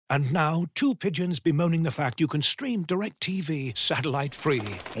And now, two pigeons bemoaning the fact you can stream DirecTV satellite-free.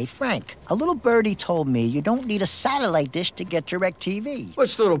 Hey, Frank, a little birdie told me you don't need a satellite dish to get DirecTV.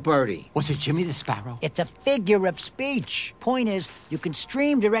 What's little birdie? Was it Jimmy the Sparrow? It's a figure of speech. Point is, you can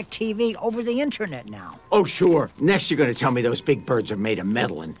stream DirecTV over the internet now. Oh, sure. Next you're going to tell me those big birds are made of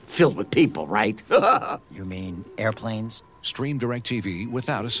metal and filled with people, right? You mean airplanes? Stream DirecTV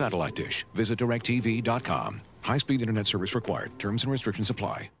without a satellite dish. Visit DirecTV.com. High-speed internet service required. Terms and restrictions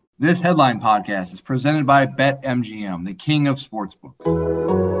apply. This Headline Podcast is presented by BetMGM, the king of sportsbooks.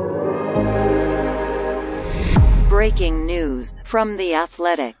 Breaking news from The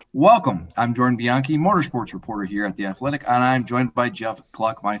Athletic. Welcome. I'm Jordan Bianchi, motorsports reporter here at The Athletic, and I'm joined by Jeff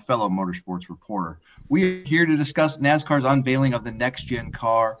Gluck, my fellow motorsports reporter. We are here to discuss NASCAR's unveiling of the next-gen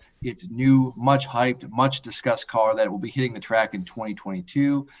car. Its new, much hyped, much discussed car that will be hitting the track in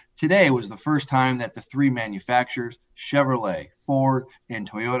 2022. Today was the first time that the three manufacturers, Chevrolet, Ford, and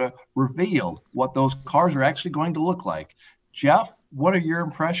Toyota, revealed what those cars are actually going to look like. Jeff, what are your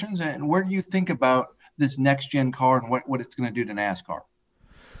impressions, and where do you think about this next-gen car and what it's going to do to NASCAR?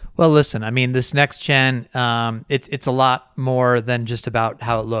 Well, listen, I mean, this next gen, it's a lot more than just about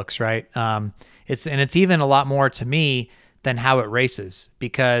how it looks, right? It's even a lot more to me than how it races,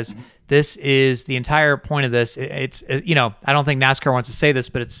 because this is the entire point of this. It's I don't think NASCAR wants to say this,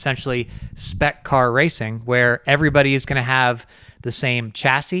 but it's essentially spec car racing, where everybody is going to have the same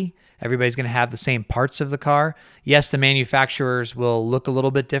chassis. Everybody's going to have the same parts of the car. Yes, the manufacturers will look a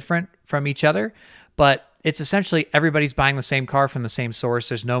little bit different from each other, but it's essentially everybody's buying the same car from the same source.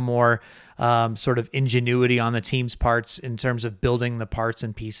 There's no more sort of ingenuity on the team's parts in terms of building the parts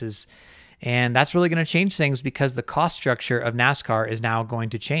and pieces. And that's really going to change things because the cost structure of NASCAR is now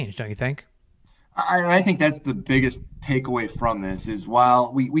going to change, don't you think? I think that's the biggest takeaway from this is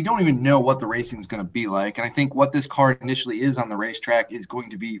while we don't even know what the racing is going to be like, and I think what this car initially is on the racetrack is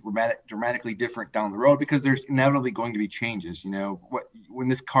going to be dramatically different down the road because there's inevitably going to be changes. When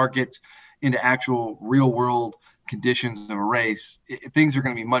this car gets into actual real-world conditions of a race, things are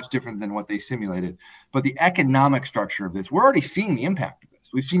going to be much different than what they simulated. But the economic structure of this, we're already seeing the impact of this.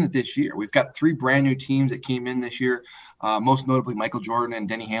 We've seen it this year. We've got three brand new teams that came in this year, most notably Michael Jordan and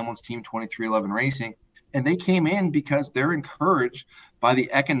Denny Hamlin's team, 23XI Racing. And they came in because they're encouraged by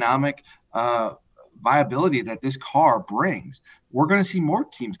the economic viability that this car brings. We're going to see more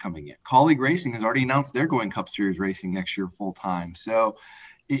teams coming in. Colleague Racing has already announced they're going Cup Series racing next year full time. So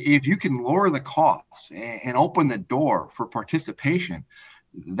if you can lower the costs and open the door for participation,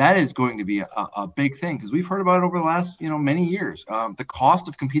 that is going to be a big thing because we've heard about it over the last many years. The cost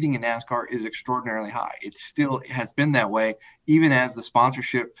of competing in NASCAR is extraordinarily high. It still has been that way even as the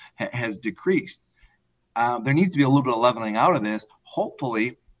sponsorship has decreased. There needs to be a little bit of leveling out of this.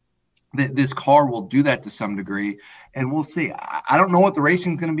 Hopefully, this car will do that to some degree, and we'll see. I don't know what the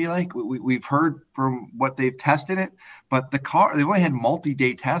racing is going to be like. We've heard from what they've tested it, but the car, they've only had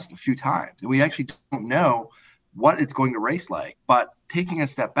multi-day tests a few times. We actually don't know what it's going to race like. But taking a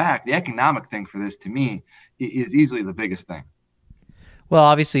step back, the economic thing for this, to me, is easily the biggest thing. Well,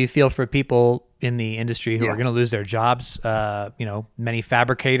 obviously, you feel for people in the industry who Yes. are going to lose their jobs. Many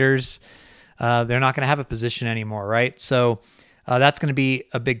fabricators, they're not going to have a position anymore, right? So that's going to be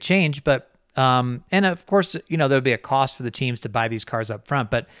a big change. But and of course, there'll be a cost for the teams to buy these cars up front,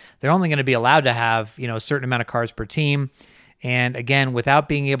 but they're only going to be allowed to have a certain amount of cars per team. And again, without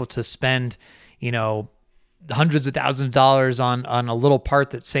being able to spend hundreds of thousands of dollars on a little part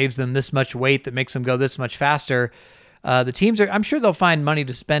that saves them this much weight, that makes them go this much faster, the teams I'm sure they'll find money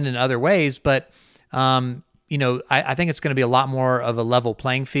to spend in other ways, but I think it's going to be a lot more of a level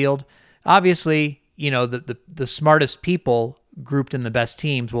playing field. Obviously, the smartest people grouped in the best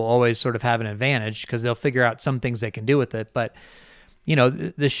teams will always sort of have an advantage because they'll figure out some things they can do with it. But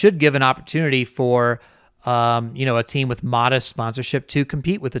this should give an opportunity for a team with modest sponsorship to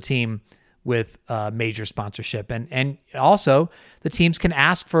compete with a team with major sponsorship. And also the teams can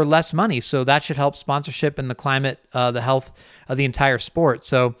ask for less money. So that should help sponsorship and the climate, the health of the entire sport.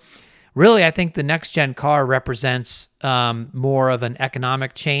 So really, I think the next gen car represents more of an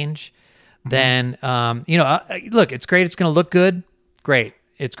economic change than, look, it's great. It's going to look good. Great.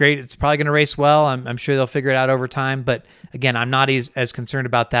 It's great. It's probably going to race well. I'm sure they'll figure it out over time. But again, I'm not as concerned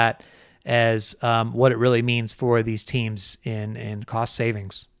about that as what it really means for these teams in cost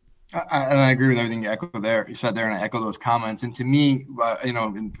savings. I agree with everything you said there, and I echo those comments. And to me,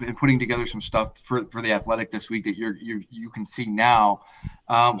 in putting together some stuff for the Athletic this week that you can see now,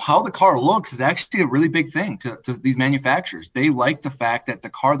 how the car looks is actually a really big thing to these manufacturers. They like the fact that the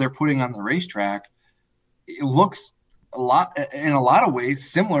car they're putting on the racetrack, it looks in a lot of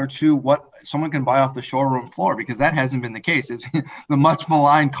ways similar to what someone can buy off the showroom floor, because that hasn't been the case. The much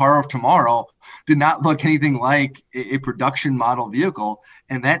maligned car of tomorrow did not look anything like a production model vehicle,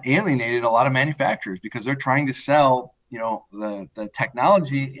 and that alienated a lot of manufacturers because they're trying to sell, the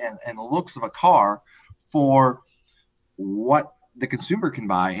technology and the looks of a car for what the consumer can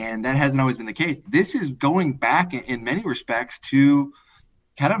buy, and that hasn't always been the case. This is going back in many respects to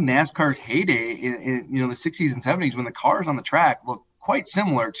kind of NASCAR's heyday in the 60s and 70s, when the cars on the track look quite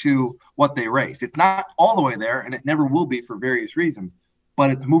similar to what they raced. It's not all the way there, and it never will be for various reasons,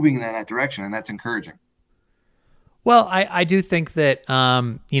 but it's moving in that direction, and that's encouraging. Well, I do think that,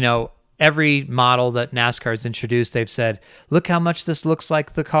 every model that NASCAR's introduced, they've said, look how much this looks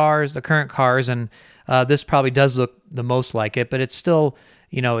like the current cars, and this probably does look the most like it, but it's still,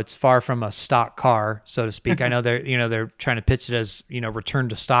 it's far from a stock car, so to speak. I know they're trying to pitch it as, return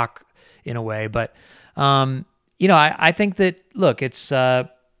to stock in a way, but, I think that, look, it's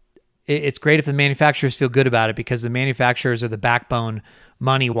great if the manufacturers feel good about it, because the manufacturers are the backbone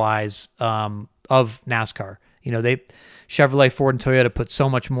money-wise of NASCAR. Chevrolet, Ford, and Toyota put so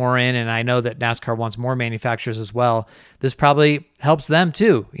much more in, and I know that NASCAR wants more manufacturers as well. This probably helps them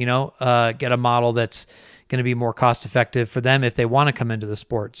too, get a model that's going to be more cost-effective for them if they want to come into the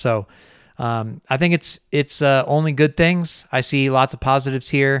sport. So I think it's only good things. I see lots of positives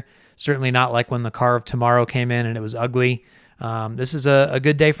here. Certainly not like when the car of tomorrow came in and it was ugly. This is a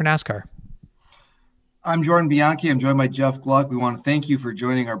good day for NASCAR. I'm Jordan Bianchi. I'm joined by Jeff Gluck. We want to thank you for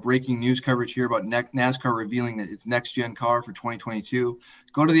joining our breaking news coverage here about NASCAR revealing that its next-gen car for 2022.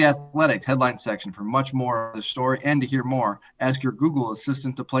 Go to the Athletics headline section for much more of the story, and to hear more, ask your Google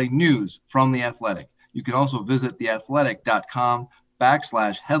Assistant to play news from The Athletic. You can also visit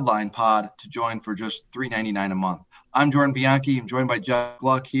theathletic.com/headline pod to join for just $3.99 a month. I'm Jordan Bianchi. I'm joined by Jeff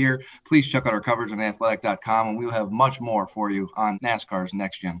Gluck here. Please check out our coverage on theathletic.com, and we'll have much more for you on NASCAR's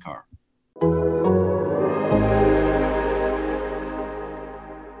next-gen car.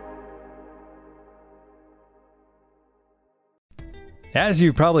 As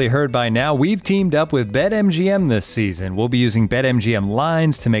you've probably heard by now, we've teamed up with BetMGM this season. We'll be using BetMGM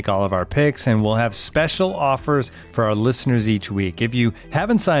lines to make all of our picks, and we'll have special offers for our listeners each week. If you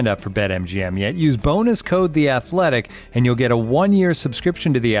haven't signed up for BetMGM yet, use bonus code THEATHLETIC, and you'll get a 1-year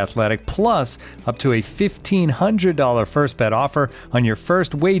subscription to The Athletic, plus up to a $1,500 first bet offer on your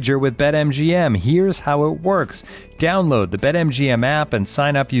first wager with BetMGM. Here's how it works. Download the BetMGM app and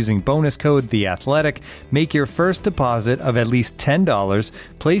sign up using bonus code THEATHLETIC. Make your first deposit of at least $10.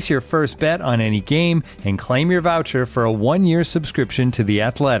 Place your first bet on any game and claim your voucher for a 1-year subscription to The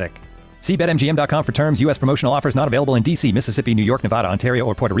Athletic. See BetMGM.com for terms. U.S. promotional offers not available in D.C., Mississippi, New York, Nevada, Ontario,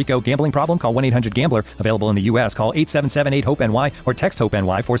 or Puerto Rico. Gambling problem? Call 1-800-GAMBLER. Available in the U.S. Call 877-8-HOPE-NY or text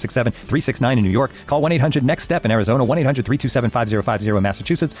HOPE-NY 467-369 in New York. Call 1-800-NEXT-STEP in Arizona. 1-800-327-5050 in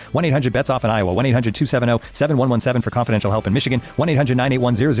Massachusetts. 1-800-BETS-OFF in Iowa. 1-800-270-7117 for confidential help in Michigan.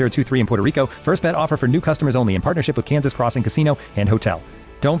 1-800-981-0023 in Puerto Rico. First bet offer for new customers only in partnership with Kansas Crossing Casino and Hotel.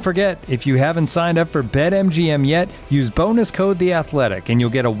 Don't forget, if you haven't signed up for BetMGM yet, use bonus code THEATHLETIC, and you'll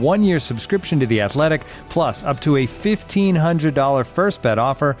get a 1-year subscription to The Athletic, plus up to a $1,500 first bet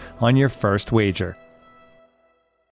offer on your first wager.